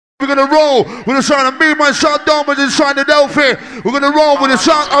We're gonna roll with the sound of me, myself, Dom, and the sound of Adelphi. We're gonna roll with the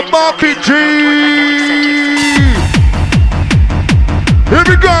sound of Marky G. Here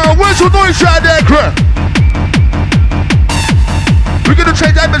we go. Where's the noise out there, crap? We're gonna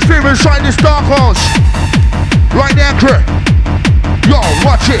change the atmosphere inside this dark house. Right now, crap. Yo,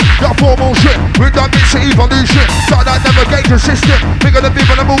 watch it, that formal shit. With that mix of evolution. Start that navigation system. Bigger than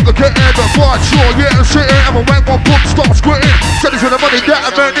people that move the kitten. But quite sure, yeah, I'm sitting. Ever went one book, start squirting. Send it to the money that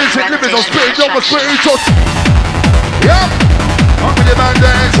I'm earning. It limits on spitting, over spitting. So, yeah. I'm with the man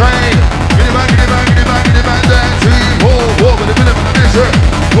dancing. Get it back, get it back, get it back, get it back dancing. Whoa, whoa, with the rhythm of the measure.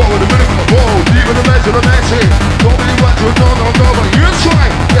 Whoa, with the rhythm of the whoa. Deep in the measure, the measure. Don't really want to know, no, no, but you're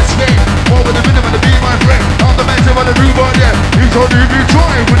trying. Yes, man. Whoa, with the rhythm of the beat, my friend. I'm the measure of the new one, yeah. He's on the beat,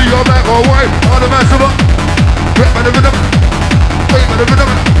 trying. With your back or white. I'm the measure of grab by the rhythm. Wait by the rhythm.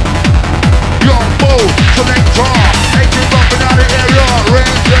 Yo, whoa, selector. 18 bumping out the area.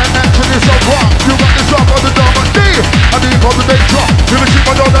 Range and action is so rock. You got this up on the drum, but D. I mean, from the big drop. You can see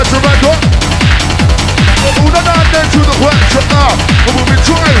my dog, that's a record. Oh, no, no, then to the question now. And we'll be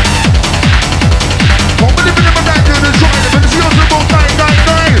trying. Come with the minimum night, you're the trying. But it's yours about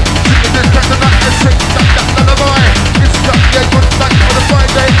 999. Singing this kind of night and sing that lullaby. It's got yeah, good night on the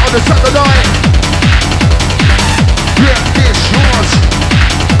Friday, on the Saturday. Yeah, it's yours.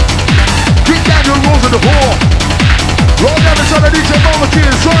 Keep down your rolls in the hall. Roll down the side of DJ Momoki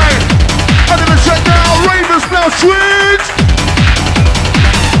inside. And then check now, Ravens now switch.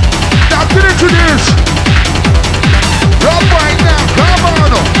 Now get into this. Right now, come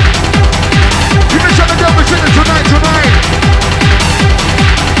on. Give me some of them, we're singing tonight.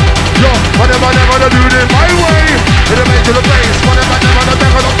 Yo, whatever they wanna do it my way. Hit the main to the base, whatever they wanna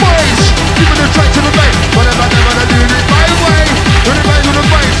back on the base. Give me the track to the base, whatever they wanna do it my way. Hit the main to the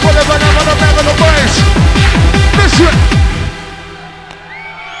base, whatever they wanna back on the base. Listen.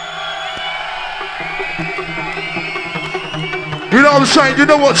 You know what I'm saying? You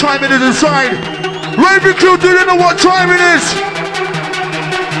know what time it is inside. Raven Crew, do you know what time it is?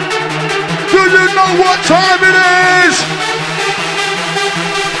 Do you know what time it is?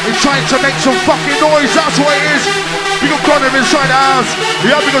 He's trying to make some fucking noise, that's what it is. We got Connor inside the house.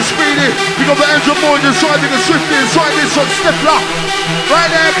 Yeah, we got Speedy. We got the Andrew Boyd inside. We got Swifty inside this one. Stifler. Right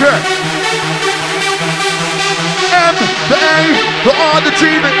there, Kurt. M, the A, the R, the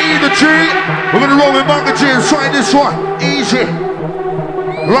G, the E, the G. We're gonna roll with Marky G inside this one. Easy.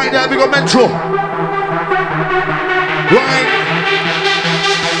 Right there, we got Mental. Right.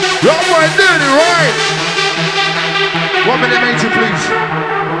 Y'all boy doing it right. 1 minute, matey, please.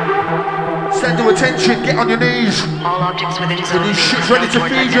 Stand to attention, get on your knees. All objects within its and these shit's ready to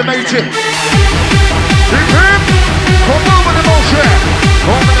feed you, matey. Hip hip. Come on with the motion.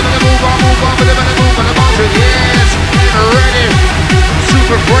 Come on with the move on, with the motion. Yes, ready.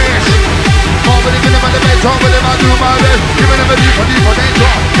 Super fresh. Come on with the bed, come with the do my best. Give them a deeper danger.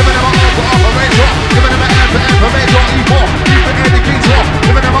 Give them an operator. Give them an informator. E4. Keep an indicator.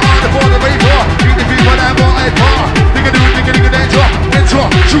 Give them an order for the vapor. Keep the people that want a car. Digga danger. Enter.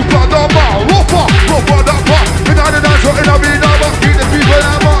 Super double. Roper. In the dancer, in the beat number. Keep the people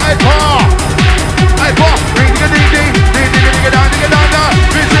that want a car. A car. Digga down. Digga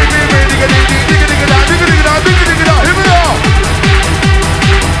down. Here we go.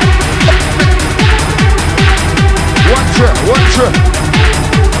 One trip.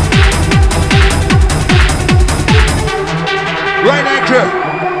 Right anchor.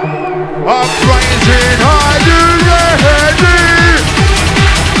 Uprising, are you ready?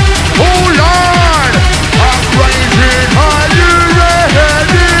 Hold on. Uprising, are you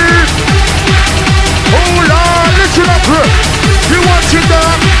ready? Hold on, listen up, bro. You want it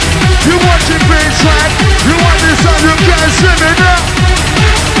down? You want it big track? You want this song, you can't sing it up.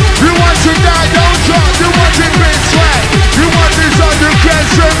 You want it down, don't drop. You want it big track? You want this song, you can't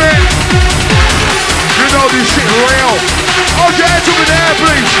sing it. You know this shit real. Oh, your hands over there,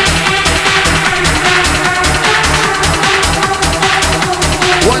 please.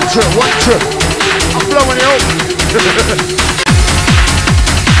 One trip. I'm blowing it up.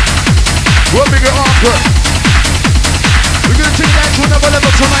 We'll big it up, bro. We're gonna take that to another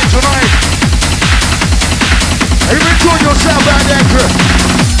level tonight. Hey, enjoy yourself out there, bro.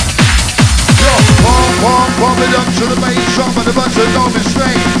 Yo, pump it up to the bass drum and the button don't be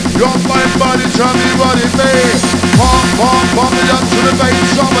straight. Your mind body, tell me what it means. Pump it up to the bass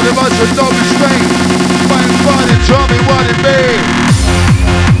drum and the button don't be straight. Mind body, tell me what it means.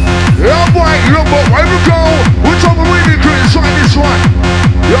 Yeah, boy, where we go? Which one we really good inside this one?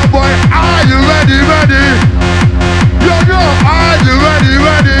 Yeah, boy, are you ready? Yo, are you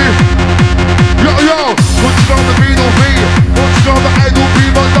ready? Yo, what's on the beat on me? What's on the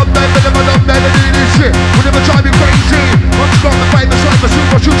Adelphi?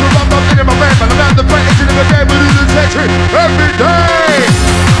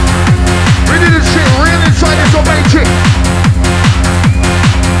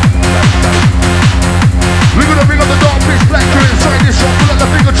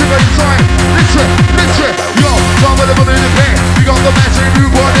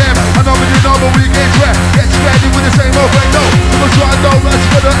 no rest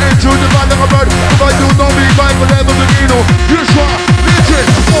for the end to the man like a bird. If I do know me, by whatever the Nino. You try, listen,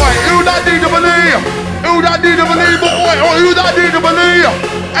 boy, you that need to believe. You that need to believe, boy, or you that need to believe.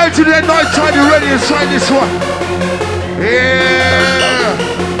 Enter the night time, you ready to try this one. Yeah.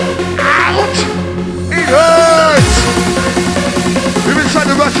 Ouch. It hurts. We've been trying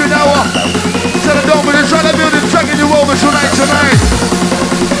to rush an hour. Tell the dome, we're trying to build it, taking you over tonight.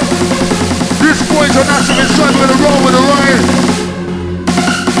 This boy's a massive inside, we're gonna roll with the rain.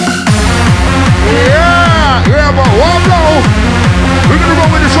 Yeah, but one blow. We're gonna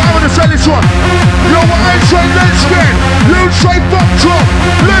roll with this one, I'm gonna sell this one. Yo, I say let's get. You say fuck top.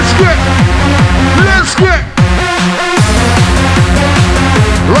 Let's get.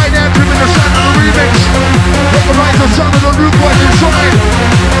 Right now, giving the sound of the remix. Recognize the sound of the new boy inside.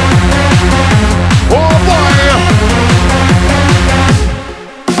 Oh boy.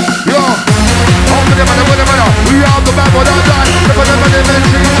 Yo. We are the man for the done. Never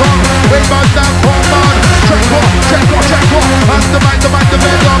dimension song. Wait back down, come on. Check on. And the man, the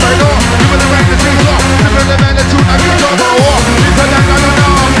bed on my door. You will arrange the things off. Never the man that shoot and get on the war. It's a man I don't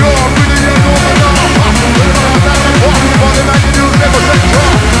know. You're really in the know. For the man you do never say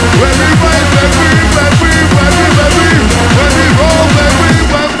talk. When we roll,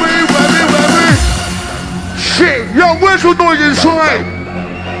 shit, yo, where's the noise inside?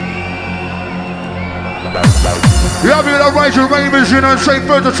 You have me with a raise your ravens, you know, and say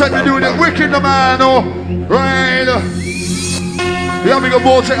first attempt to doing it wicked, the man, oh, right. You have me got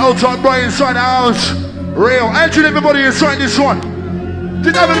more to old time right inside the house. Real. Enter everybody inside this one.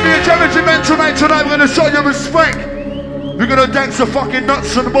 Didn't have to be a challenging man tonight, we're gonna show you respect. We're gonna dance the fucking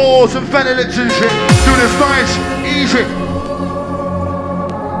nuts and balls and fanny lips and shit. Do this nice, easy.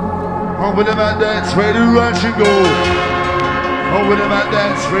 On with the man dance, ready to rush and go. On with the man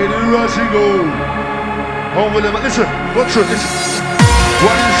dance, ready to rush and go. On with them, listen, what's it, listen.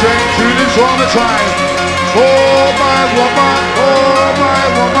 One straight to this all the time. Oh my woman,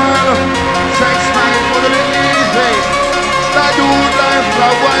 sex night for the easy. That dude like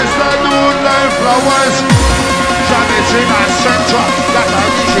flowers. Jammies in our center, that I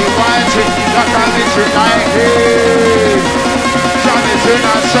wish you wanted, that I wish you like it. Jammies in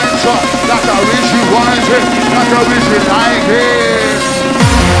our center, that I wish you wanted, that I wish you like it.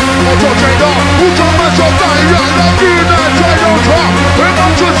 Auto trader, who told me so die, yeah, love you, that I don't talk. When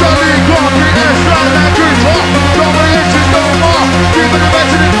I'm just a league, copy, it's not that you talk. Domination no more, even the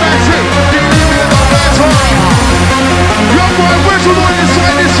best is massive, even the better. Young boy, where's the one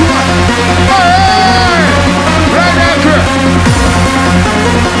inside this one? Hey, right anchor.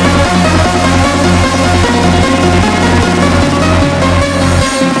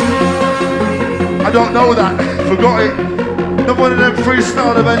 I don't know that, forgot it. One of them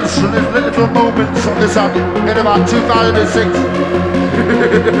freestyle events and there's little moments on this app in about 2006.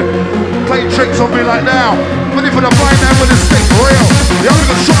 Play tricks on me like now. Ready for the fine man with a stick, real. The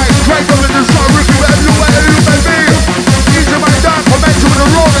only shine, great up in the sun, rookie, wherever you may be. Easy my down, momentum with a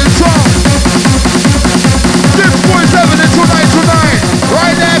rolling song. This boy's evidence tonight.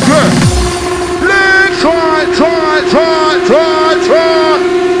 Right there, good. Let's try.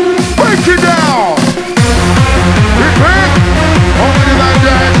 Break it down.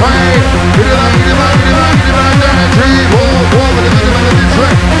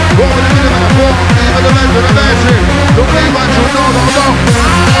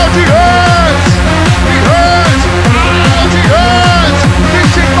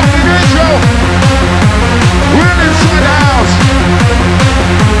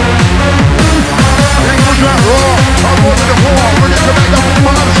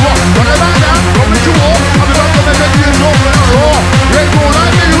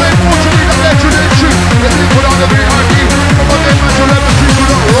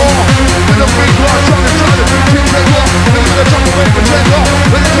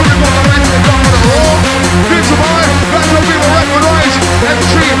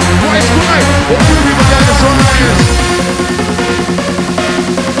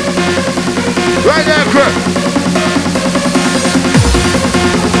 Right there, Chris.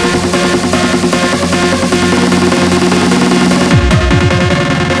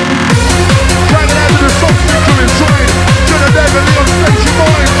 Dragging out to the soft speaker inside. To the devil on station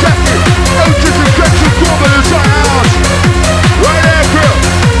boy, Jackie. Otis and Gretchen Corbin inside house. Right there, Chris.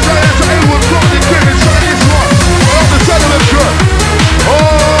 So that's a Edward Blondie Kim inside this one. On the settlement, Chris.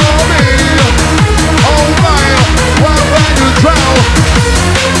 Oh, me. Oh, my. One man to travel.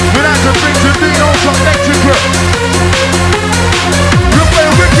 But that's a thing to be on some next grip. You play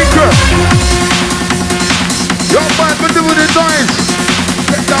a wicked grip. Your man been doing it nice.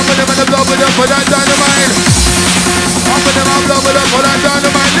 Get down with them and blow with them for that dynamite. Up with them, I'll blow with them for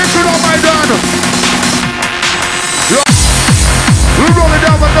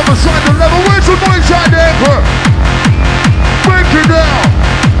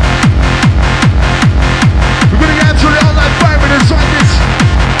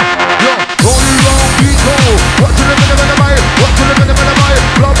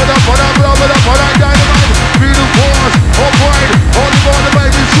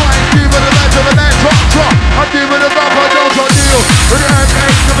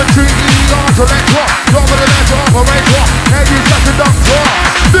selector. Drop with the letter operator. Hey, you such a doctor.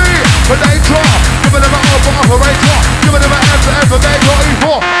 D for nature. Give them an R for operator. Give them an F for elevator.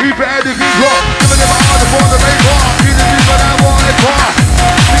 E for educator. Give them an R for the maker. You the people that want it for.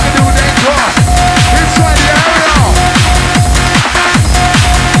 We can do nature. Inside the area.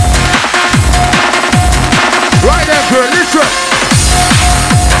 Right there, girl, listen.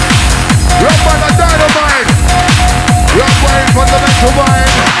 Run by the dynamite. Run by fundamental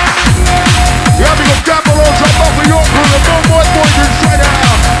mind. Yeah, we got gamble on top of your crew. The more boys inside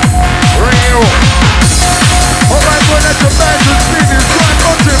out. Real. Alright, boy, that's a man to speed is trying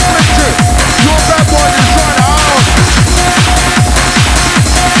not to inflict it. Your bad boys inside out.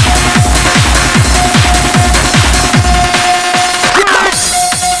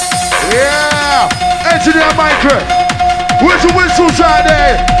 Yeah. Engineer Michael. Where's the whistles out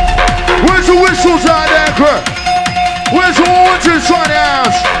there? Where's the whistles out there, Kurt? Where's the horns inside the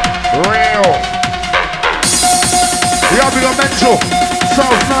house? Real. Yeah, we got mental.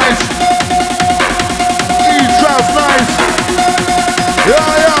 Sounds nice. Eve sounds nice. Yo,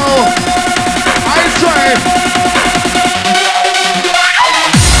 yo. I say.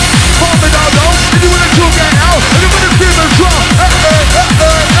 Pump it down, though. If you want to get out, if you want to feel the drum.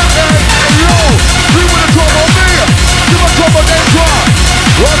 Yo. We want to drum on me. You want to drum on that drum.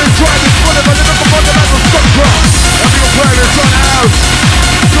 Running, driving, running, but never come on the level structure. And we gon' play this on the house.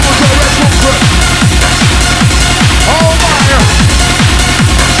 Come on, go red bunker. Oh my.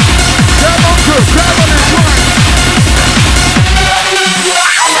 Grab bunker, grab on this line.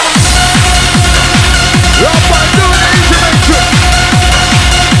 Y'all by doing it easy, make sure.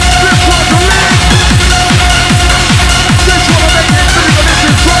 This one's the lead. This one will make it easy, but this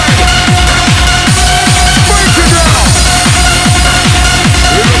is right. Break it down.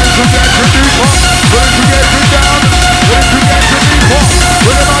 We're ready to get to deeper. Ready to get you down. Ready to get you deeper.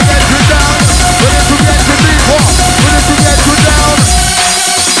 Ready to get you down. Ready to get you deeper. Ready to get you down.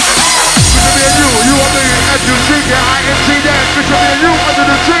 Picture me and you are me, F-U-C-K-I-N-T then. Picture me and you under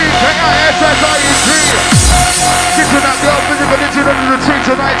the tree, K-I-S-S-I-N-T. Kicking that girl physical into under the tree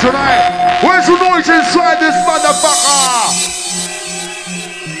tonight. Where's the noise inside this motherfucker?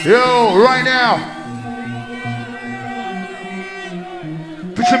 Yo, right now.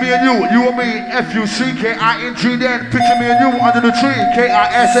 Picture me and you and me, F-U-C-K-I-N-G then. Picture me and you under the tree,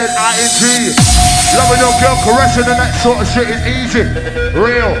 K-I-S-S-I-N-T. Loving your girl, caressing and that sort of shit is easy.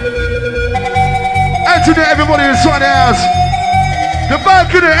 Real. Engineer, everybody inside the house. The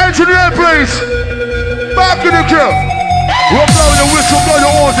back in the engineer, please. Back in the kill. We're blowing the whistle, blow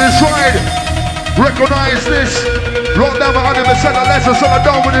the horns inside. Recognize this. Rock down for 100% or less or something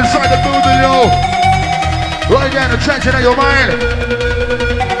done with inside the building, yo. Right down the tension of your mind.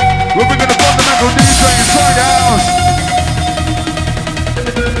 We're bringing the fundamental DJ inside the house.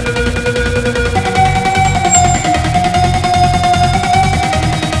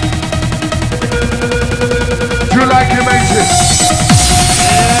 Do you like it, mate?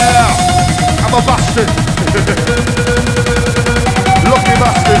 Yeah. I'm a bastard. Lucky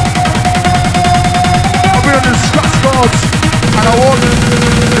bastard. I'll be on the scratch cards and I want it.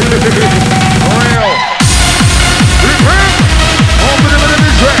 Real. Open the middle of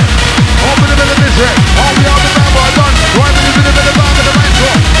this red. Open the middle of this red. All we are the bad boy done. Right in the middle of the back of the right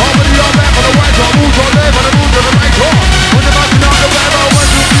door. Open the yard back on the white door. Moves on left on the move to the right door. When the mountain on the web, I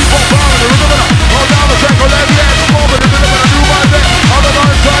went to keep on power. The rhythm of the all down the cycle left, yes. Over the middle of the new my bed. On the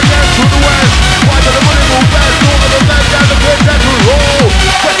north side, yes, to the west. White to the money move fast. Over the left, down the place, that's to roll.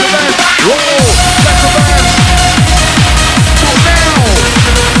 Set the best. Roll. Set the best. Move down.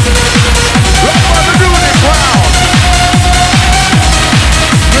 Right by the unit crowd.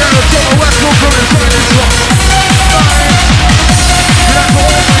 From the west, no from inside this one. Nice. You have to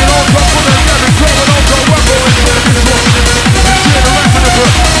open it all up for the other club and also work on inside this one. And see the rest of the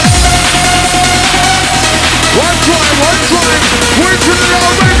book. One time. Wait till the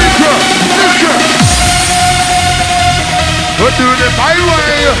old baby girl. This girl. We're doing it my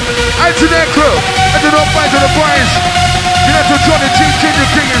way. And to their crew. And to the fight to the prize. You have to Johnny T, King the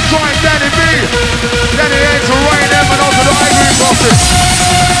King inside Danny B. Danny A to Ryan M and also the Ivory Bosses.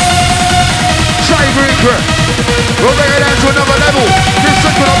 Ivory Crew. We'll bring it down to another level. This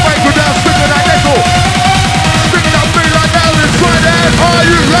second I'll break it down, stick with that nickel. Sticking that beat like down inside there. Are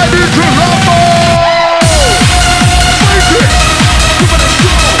you ready to rumble? Make it. Give it a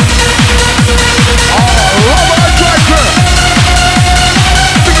go. Oh, rumble and striker.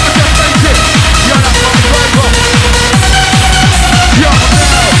 Stick with that make it. Yeah, that's my striker. Yeah,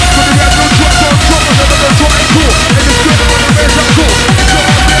 now. So we have no choice on top of another triangle. And it's good on the base of cool. It's all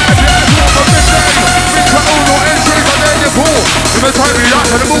on the ass, on the midday. It's all on entry, but then you pull. In the time we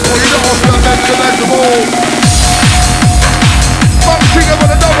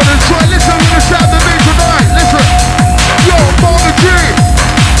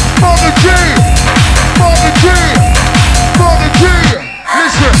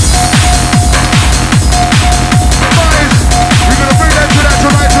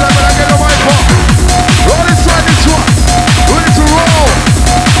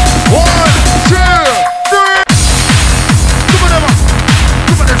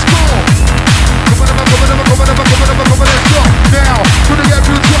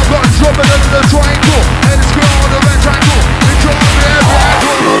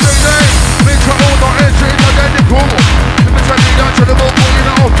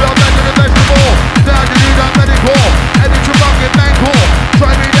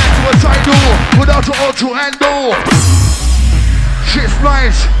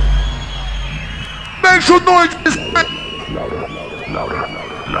some noise. Louder.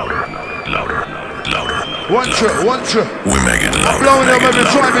 One two. We make it louder. Blowing up every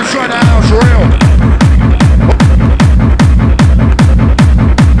time inside the house, for real.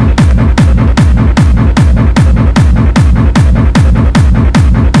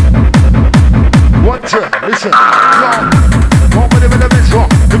 One two, listen. One with him in the intro.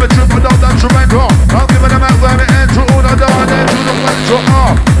 Give a trip down that instrumental. I'm giving them out where it ends to all the down and to the winter.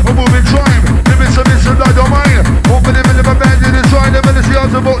 I'm moving time. Give it some like the mine. One with him in the band in the side. The ministry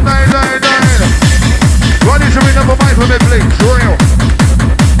of about 999. Run into me number mine for me, please. For real.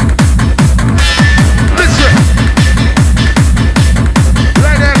 Listen.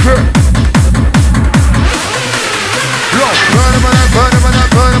 Right there, crew. Yo, burn him up. Head it, oh my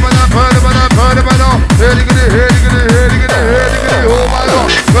God. Burn him up. Head it, oh my God.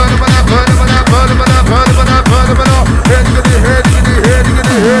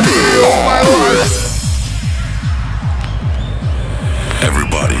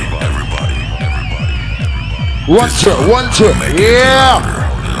 Everybody. One, two, yeah.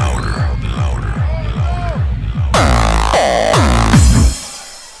 Louder.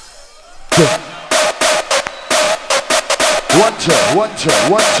 One, two.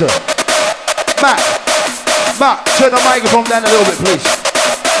 Matt, turn the microphone down a little bit, please.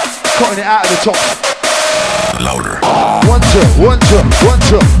 Cutting it out of the top. Louder. One, two. 2 1 2 1 2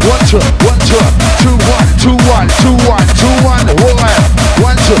 1 2 1 2 1 1 2 1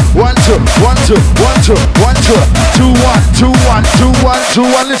 2 1 2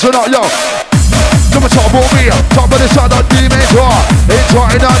 1. Listen up, yo. Come on, top of me, top of the side of the main door. Ain't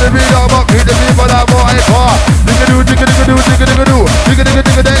trying on the video, but keep the people that boy car. Digga-do,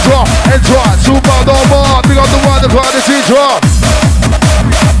 enter, super double, big up the one, the party teacher.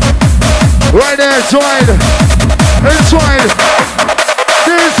 Right there, inside.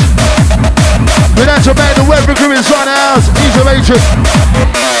 This. We have to make the weapon crew inside the house, isolation.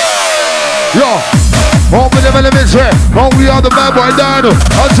 Yo. On with the elements here, on we are the bad boy down.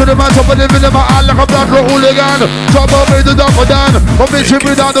 Onto the man, top of the middle, my eye like a black rock hooligan. Top of me, the dapper down. On me, ship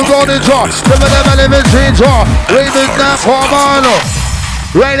me down the road in top. Never them elements in top. Raymond now, come on.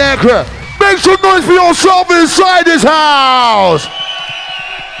 Right there, crew. Make some noise for yourself inside this house.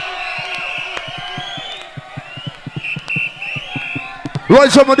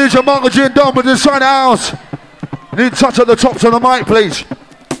 Right, someone needs your Margaret Gin done with inside the house. Need touch at the tops of the mic, please.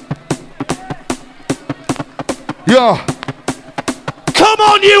 Yo. Come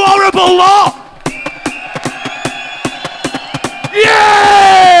on, you horrible lot!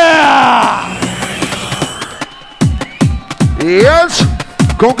 Yeah! Yes!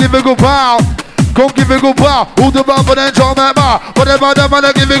 Go give a good pow. Who the man for them on that bar? Whatever the man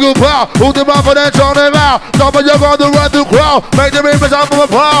give a good pow. Who the man for them on that bar? Top of your got to run the crowd. Make the ravens out of a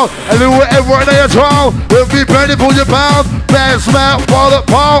pound. Everywhere in your town. We'll be ready for your pound. Best man for the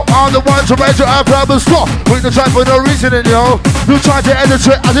pound. I'm the one to raise your eyebrow and stop. We can try for no reason, yo. You try to edit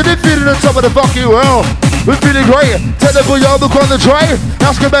it. I didn't feel it on top of the fucking world. We're feeling great. Technical, yo, look on the tray.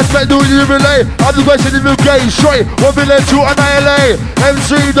 Ask the best bet, do you relay? I'm the question if you gay straight. 1 million to annihilate.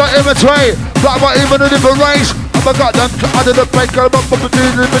 MC, don't imitate. Black, but even a different race. I'm a goddamn cut of the place. Got them up the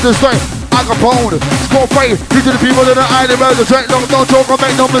middle straight. I Capone, score faith. These are the people that are island round the track. Don't talk or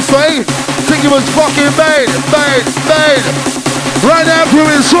make no mistake. Think it was fucking made. Right now, crew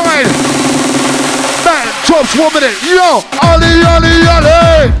inside. Man, drops 1 minute. Yo, Ollie. Yo, Ollie.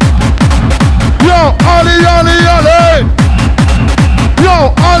 Yo, Ollie.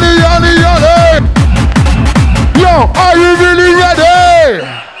 Yo, are you really ready?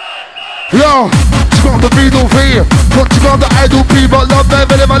 Yo, it's got the V. Got to go the Adelphi, but love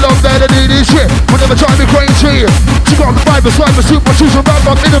never live. I love that I need this shit. Whenever try me crazy. She got the vibe, slime, the super shoes, and rap,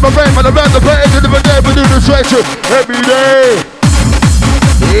 in my brain, man, around the play, and never day, but do the stretch every day.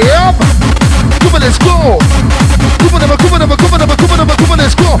 Yep. Come on, let's go. Come on,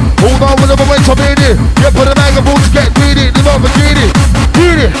 let's go. Hold on, whenever wait for me. Yeah, put a microphone to get greedy. Live over greedy.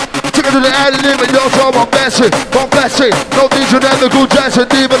 Take it to the ad and live it. Yo, so I'm blessing. No need to never go dancing.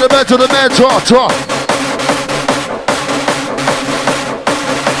 Deep in the man to the man. Talk.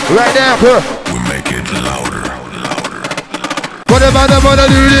 Right now, we make it louder. Whatever I wanna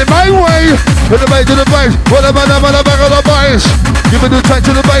do it my way. Put the bass to the bass. Whatever I wanna back on the bass. Give it the touch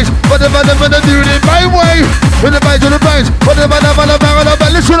to the bass. Whatever I wanna do it my way. Put the bass to the bass. Whatever I wanna back on the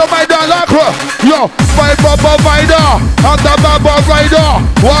bass. Listen to my dog like her. Yo, my Baba Rider. I'm the Baba Rider.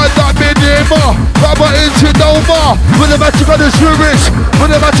 Why not be neighbor? Baba into no more. With the magic of the spirits.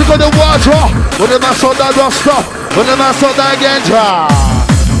 With the magic of the water. With the magic of the roster. With the magic of the ganja.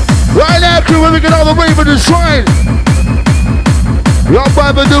 Right now, crew, when we get all the way for the shrine. Young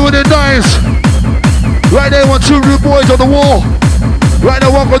Bible doing it nice. Right there, want two rude boys on the wall. Right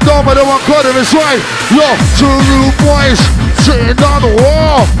now, one got down, but the one got him, it's right. Yo, two rude boys sitting on the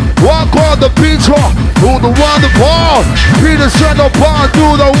wall. One called the Peter, who the one the ball. Peter said the bar,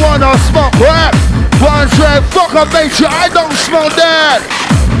 do the one I smoke crap. One said, fuck I make sure I don't smoke that.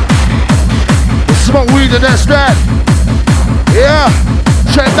 Smoke weed and that's that. Yeah,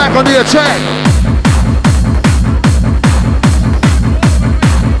 check back on the attack.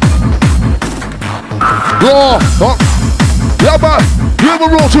 Raw, yeah, but you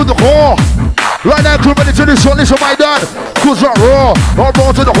will roll to the core. Right now, crew ready to this one, listen, my dad. Cause right raw, I'll roll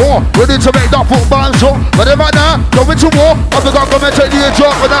to the core. Ready to make that football, so. But if right now, going to war, I think I'm gonna take the edge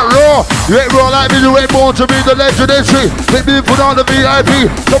off for that raw. You ain't raw like me, you ain't born to be the legend entry. Make me put on the VIP.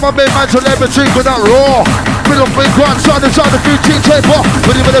 Come on, make man celebrity for that raw. Middle finger on, side to side, the 15 taper.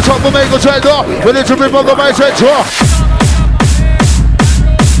 Ready for the top of make a tender. Ready to rip on the my center.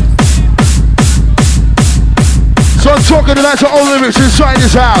 So I'm talking to that old lyrics inside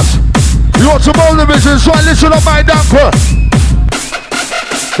this house. You want some old lyrics inside? Listen up, my damper.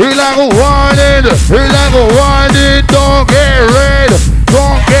 He like a whining, don't get red,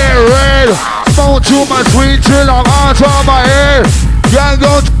 don't get red. Smoke too much sweet till I'm out of my head. Can't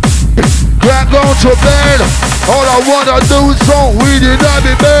go to bed. All I wanna do is smoke weed, he not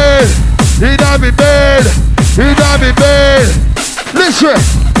be bad. He not be bad, he not be bad. Listen.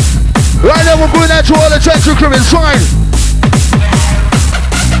 Right now we're going out to all the attention crew inside.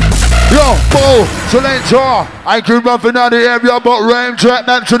 Yo, Bo, Selector, I can run from out the area, but rain track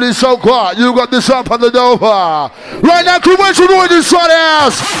naturally so quiet. You got this up on the door. Right now, crew, what you doing inside the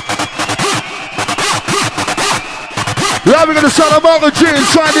house? Yeah, we're gonna start a Margaret G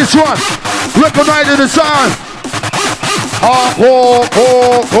inside this one. Recognizing the sound. Hardcore,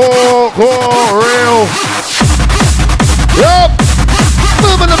 real. Yup.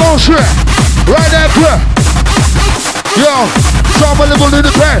 Moving the motion, right there, clear. Yo, some level in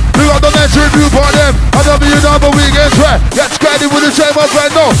the pen. We got the mention group on them. I know you know, but we get sweat. Get scared with the same old friend,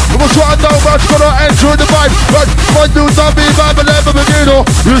 no. We will try no much, gonna enter the vibe. But one do not be vibe, but never begin, no.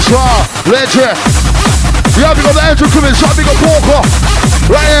 You try, let's hear. Yeah, we got the entry coming, so we got Walker.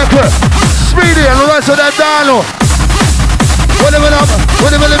 Right there, clear. Speedy and the rest of them down, no. Whatever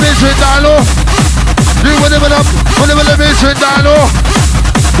the mission down, no. You whatever the mission down, no.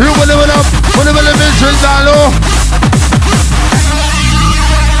 You whatever the mission down, no.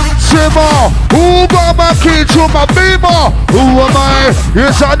 Simmer, who got my key to my beamer? Who am I?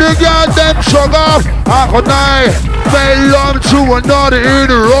 Yes, I the goddamn sugar. I could I fell on to another in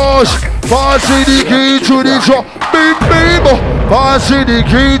the rush. Passing the key to the shop. Beep, beep. Passing the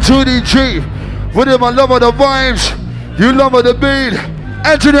key to the chief. For them, I love the vibes. You love the beat.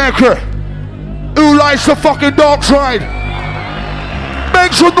 Engineer crew. Who likes the fucking dark side?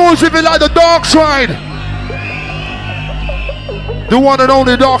 Make some noise if you like the dark side. The one and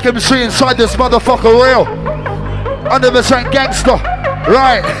only dark MC inside this motherfucker real. 100% gangster.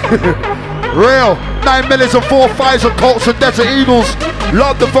 Right. Real. 9 minutes and 4 5s and Colts and Desert Eagles.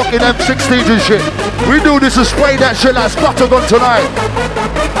 Love the fucking M16s and shit. We do this and spray that shit like splattergun tonight.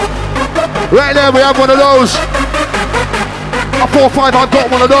 Right there we have one of those. A 4-5, I've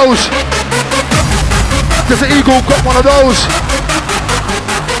got one of those. Desert Eagle got one of those.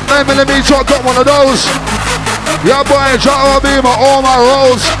 9mm, I got one of those. Yeah, boy, Jotto Beamer, all my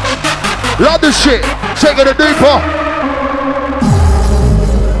rolls. Love this shit. Take it deeper.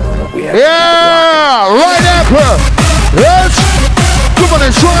 Yeah, right there, bro. Yes. Come on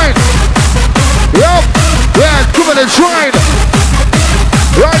and shrine. Yep. Yeah, come on and shrine.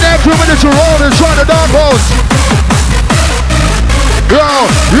 Right there, 2 minutes to roll and shrine the dark horse. Yo,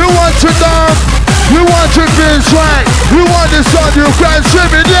 you want to dance? You want to be swag? You want the sun? You can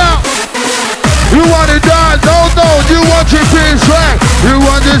swim it down. You want it down? No, you want to be swag. You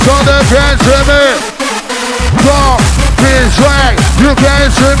want this on the can swim it. No, be swag. You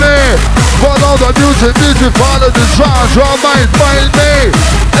can swim it. Follow the music, follow the sounds. Your mind find me.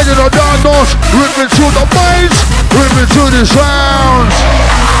 And you know, down north, rip it through the minds, rip it through the sounds.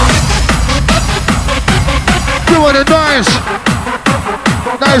 Doing it nice.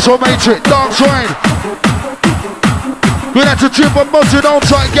 Nice one, mate, dark side. We had to trip a mountain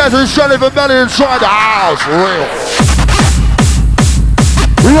outside, gas and shell even belly inside the house, real.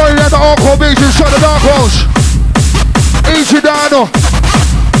 Right at the hardcore beach inside the dark house. Easy down.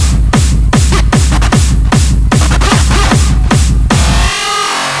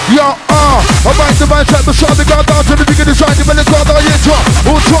 Yo, I bind the man track beside the guard down to the beginning side, the minute guard down, yeah,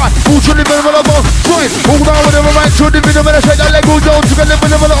 who'll try, who'll to live in the middle of us, try, who'll down with the right to the middle of the shake, that leg will down, to the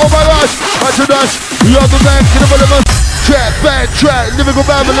middle of my rush, I should dash, we are the man, to the middle of us, track, bad track, lyrical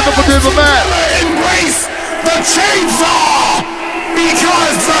man, lyrical diva man. Embrace the chainsaw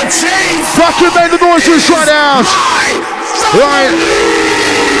because the chainsaw. Fucking make the noises right now. Right.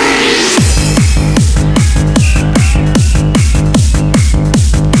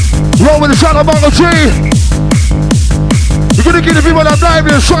 Roll with the shot of Uncle G. We're gonna give the people that blind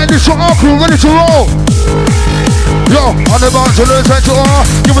and trying this for our crew, ready to roll. Yo, on the bounce to the central R,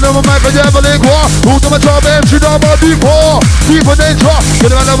 giving them a mic and you have a link war. Who's them a job, MC number deeper, deeper danger.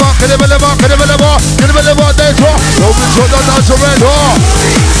 Get them a lever, get them a lever, get them a lever, get them a lever, danger. Don't be shut down, not surrender.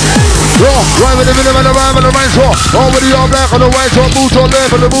 Yo, right with the middle and the right with the right shore. Over the all black on the white shore, moves on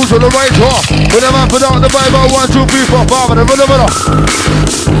left and the moves on the right shore. Put them up and down the Bible, 1, 2, 3, 4, 5, and the middle.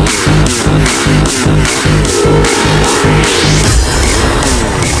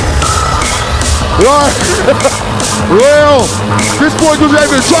 Right. Real. This boy goes like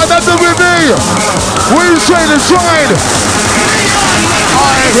this. Try that with me. We say the sign.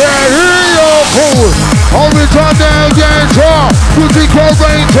 I can hear your fool. Only turn down dancer. Music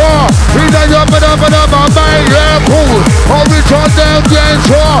ranger. He's a up and up and up. My man, yeah, cool. Only turn down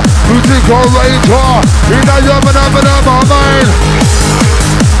dancer. Music ranger. He's a up and up and up. My man.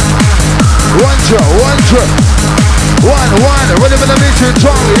 One trip. One. Ready for the mission,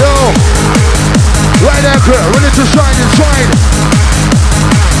 Charlie, yo. Right after, ready to shine and shine.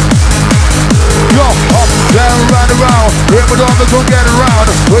 Yo, up, down, round, around. Here we go, we're gonna get around.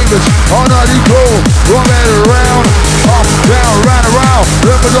 Wavers, on all these cool. Run that around. Up, down, round, around.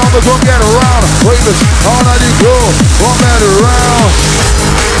 Here we go, we're gonna get around. Wavers, on all these cool. Run that around.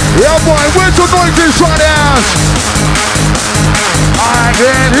 Yeah, boy, where's the noises right out? I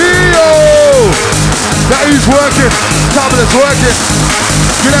can hear you. That he's working. Tablet's working.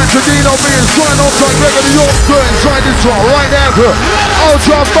 Get out to Dino being strong outside Gregory York good inside this one right now.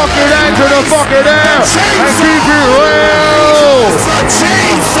 Ultra fucking anchor the fucking air and keep it real.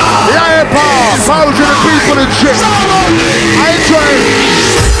 Lion power, power to the people and shit. I ain't trying.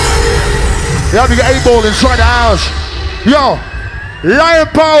 Yeah, we got 8 ball inside the house. Yo, lion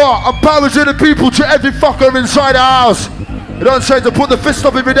power and power to the people to every fucker inside the house. You don't say to put the fist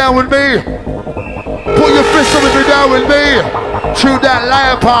up if you're down with me. Put your fist up if you're down with me. Shoot that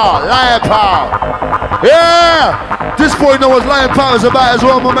lion power. Yeah! This boy knows what lion power is about as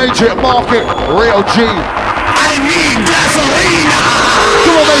well, my mate. Market, real G. I need gasoline.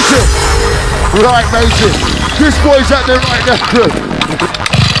 Come on, mate. Right, mate. This boy's out there right now. Good.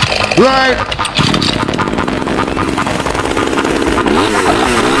 Right.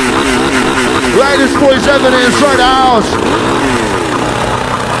 Right, this boy's having it inside the house.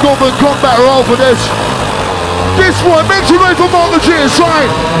 Government combat roll for this. This one, make some noise for Marky G inside.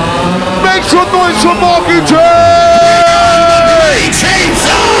 Make some noise for Marky G.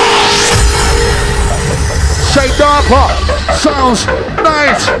 Say darker, sounds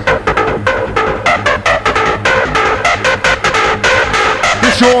nice.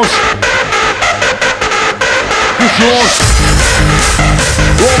 This yours.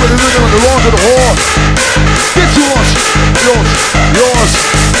 Roll with the rhythm and the roll to the horn. This yours.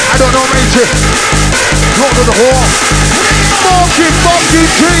 I don't know, mate. Roll to the horn. Marky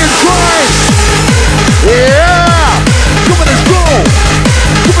G inside. Yeah. Come on, let's go.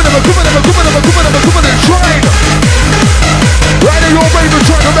 Come on and train. Right in your baby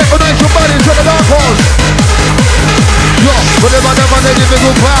trying to recognize your body into the dark horse. Yo, whatever they give it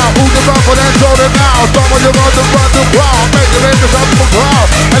a power. Move the rock for that shoulder now. Someone you want to run the crowd. Make the babies up from crowd.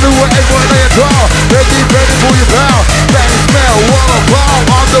 Everywhere they draw. Ready for your power. Bang smell, wanna power.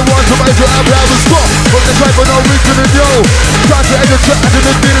 I'm the one to make your have a stop. From the type of no reason to yo. Try to end the track and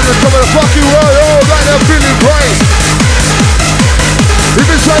the feeling of some of the fucking world. Oh, right now feeling great. If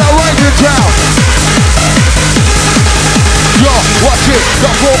it's right, I'll right in town. Yo, watch it,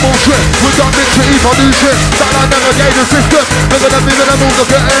 got formal shit. We got mixed evolution. That I never gave the system. Bigger than move to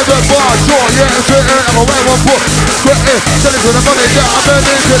get in the bar. Sure, yeah, it's it, I'm a way one foot. Quit it, sell it to the money that I'm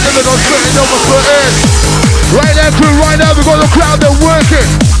earning. Living on spitting, no one's spitting. Right there, crew, right now, we got the crowd, they're working.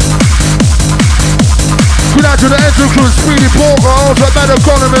 Good out to the engine crew, Speedy Porker. Also, man, I've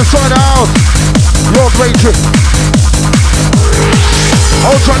got him inside the house. Lord Rachel.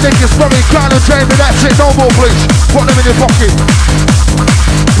 Ultra Nick is smelling, Crown and Jamie, that's it, no more please. Put them in your pocket.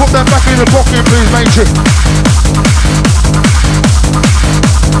 Put them back in the pocket please, matey.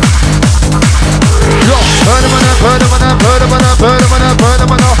 Yo, burn them up.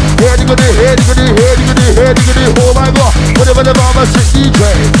 Head diggy, hold my block. Whatever the mama say DJ.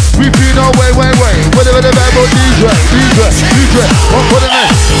 We feel no way. Whatever the Bible DJ. Put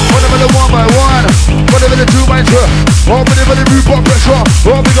them in the 1 by 1. Whatever the 2 by 2. Whatever the root pop pressure.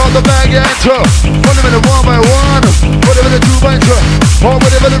 We got the bag enter. Put them in the 1 by 1. Whatever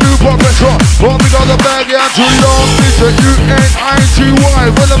too long, Mr. U-N-I-T-Y.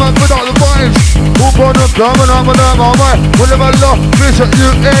 When am I without the vibes? Up on the coming up and I'm on my. When am I lost, Mr.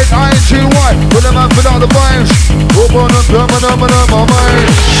 U-N-I-T-Y. When am I without the vibes? Up on the coming up and I'm on my.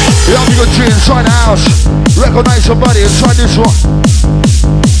 Yeah, we got you inside the house. Recognize somebody inside this one.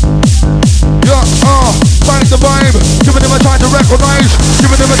 Yeah, find the vibe. Giving them a time to recognize.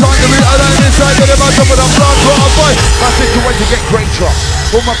 Giving them a time to realize inside. Get them out of the blood clot boy. I think you went to get greater.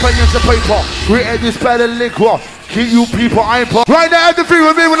 All my opinions of paper. Create this better liquor. Keep you people hyper. Right now, Adelphi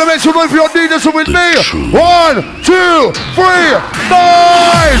with me. When I make some noise for your leaders with me. 1, 2, 3,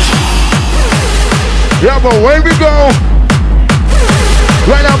 noise. Yeah, but where we go?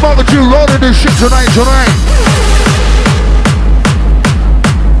 Right now, Margaret, you rolling this shit tonight.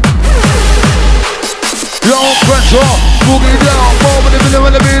 Yo, pressure, boogie down, moment if you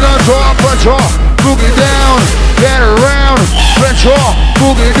never let me down, pressure, boogie down, get around, pressure,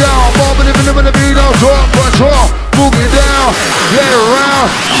 boogie down, moment if you never let me down, pressure, boogie down, get around,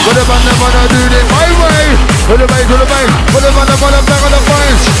 but if I never do it my way, put the bass to the bass, but if I never back on the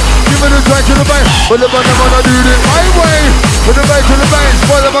bass, give me the track to the bass, but if I never do it my way, put the bass to the bass,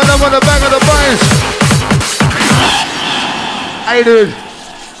 but if I never back on the bass. Hey dude.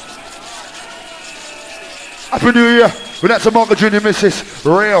 Happy New Year. Well, that's a Margaret Junior Missus.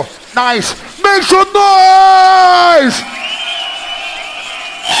 Real. Nice. Make some noise!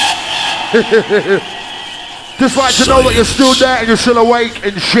 Just like to know that you're still there and you're still awake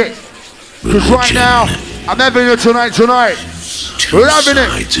and shit. Because right now, I'm having it tonight. We're having it.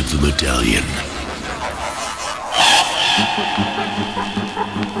 Sides of the medallion.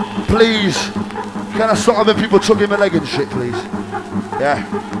 Please. Can I stop having people tugging my leg and shit, please? Yeah.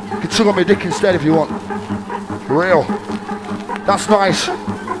 You can tug on my dick instead if you want. Real. That's nice.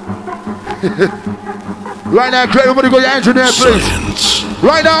 Right now, crew, everybody got your hands in there, please. Science.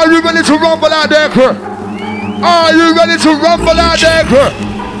 Right now, are you ready to rumble out there, crew? Are you ready to rumble out there, crew?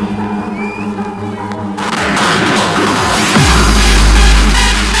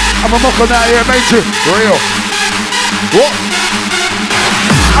 I'm a mucker out here, matey. Real. What?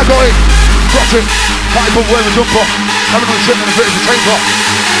 I got it. Got it. Can't even wear a jumper. Having on shit and a bit of a taper.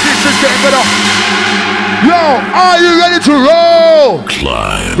 This is getting better. Yo, are you ready to roll?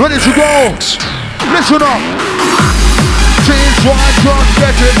 Climb. Ready to go? Listen up. Teams one can't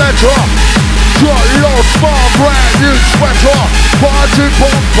get it better. Got your small brand new sweater. Party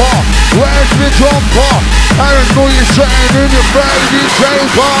bumper. Where's the jumper? I don't know you're sitting in your baby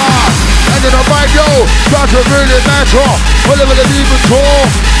chamber. And then I'm like, yo, doesn't really matter. Whatever the people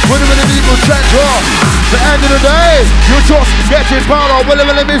talk, whatever the people center. At the end of the day, you're just getting better.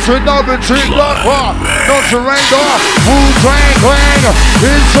 Whatever the mission, novelty, blocker. No surrender. Wu-Tang Clan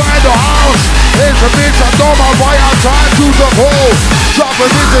inside the house. It's a bitch I know my way outside to the hole.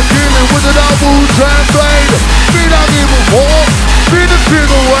 Dropping in the dealing with an Wu-Tang blade. Be not even war. Be the big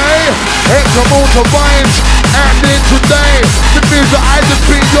away. X amount of vibes. And then today, the music I just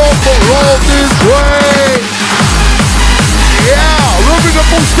beat your for all this way. Yeah, rubbing a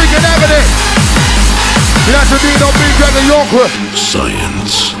boot sticking evidence. That's a Dino Big Dragon Yorker.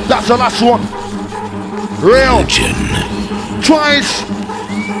 Science. That's the last one. Real. Legend. Twice.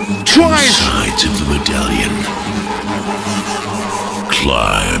 Sides of the medallion.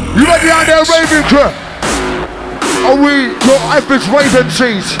 Climb. You ready out there, Raven crew? Are we your average Raven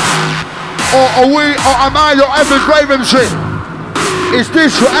Seas? Or am I your average Raven Sea? Is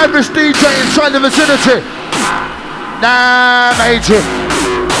this your average DJ inside the vicinity? Nah, matey.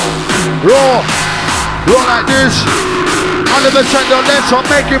 Raw like this. 100% on this, I'm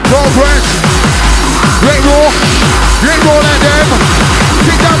making progress. Get raw like them.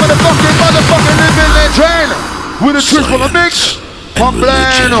 Kick down with the fucking motherfucking living legend. With a twist for the mix. Pump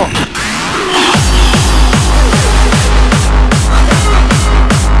blend.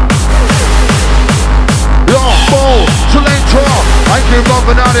 Yo, Bo, Selector, I keep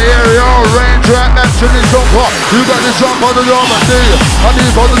bumping out of here, yo, Ranger, Mansion is jumper. You got this jump on the arm, I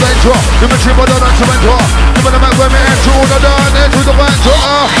need for the later. You can see what I don't surrender. Give me the man with me, and to the dawn, and to the banter.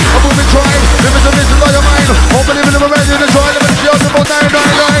 I'm moving trying, if it's a mission by your mind. Open even if I'm ready to try, let me see out the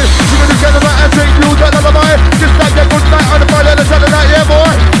 999. You can just get the right and take you to the line. Just like that good night on the Friday and the Saturday night, yeah,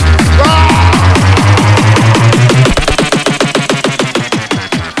 boy.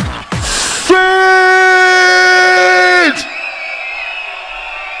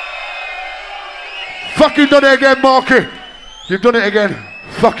 Fucking done it again, Marky. You've done it again.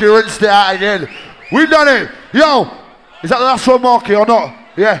 Fucking rinsed it out again. We've done it. Yo, is that the last one, Marky, or not?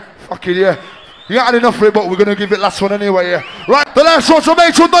 Yeah, fucking yeah. You ain't had enough for it, but we're going to give it last one anyway, yeah. Right, the last one, so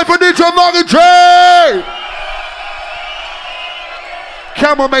make some noise for DJ Marky J.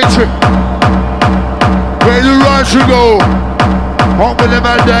 Camera matey. Where the run she go? Up with them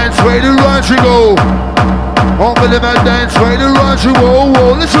and dance, where the run she go? Up with them and dance, where the run she go?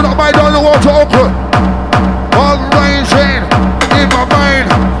 Whoa, listen up, my darling, water open. All raging in my mind.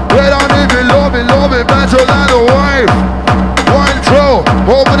 Where I live in love it better than a wife. One throw,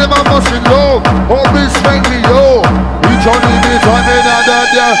 open them I must know. All respect me, yo. Each on me, time in and that.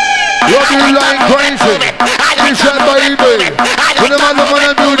 Love you like crazy. Mission baby. When the man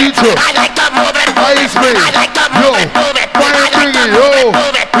and beauty too. Ice me. Yo. Fire bring it, yo.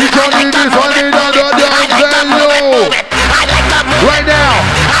 Each on me, time in and that. Yo. Right now.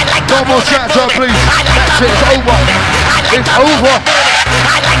 No more shots up, please. That's it, it's over. It's over.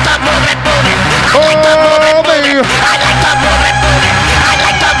 Oh, me.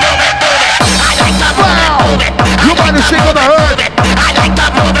 Wow. You might have sing on the herd.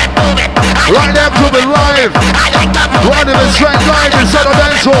 Right now, coming live. Running the track live inside of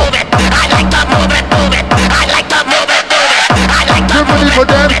dance hall. Differently for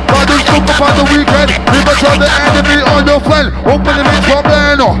them, but don't cook up on the weekend. Never try the enemy on your friend. Open the main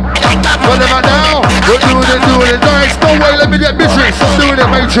problem. Well, them are now. We're doing it nice. No way, let me get busy. Stop doing it,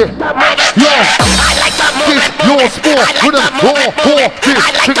 matey. Yo, this your sport. With them, this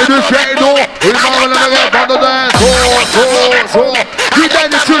chicken is getting all. We're going to get on the dance hall. You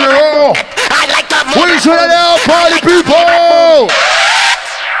dance it to the roll. We should have now, party people.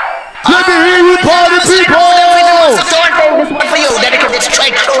 Let me hear you, party people. This one for you, dedicated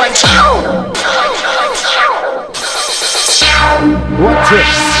straight through and Watch it.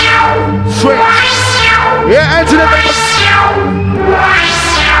 Switch. Yeah, Anthony.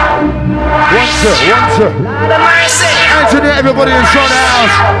 One, two. Anthony, everybody in front of the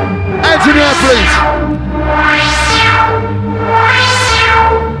house. Anthony, please.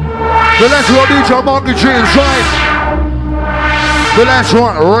 The last one needs your monkey tree inside. The last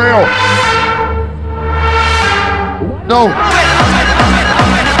one, real. No.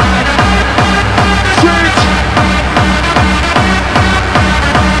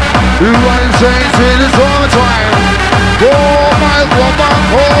 You run things in the summertime. Oh my woman,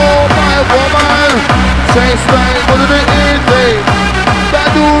 say stay with me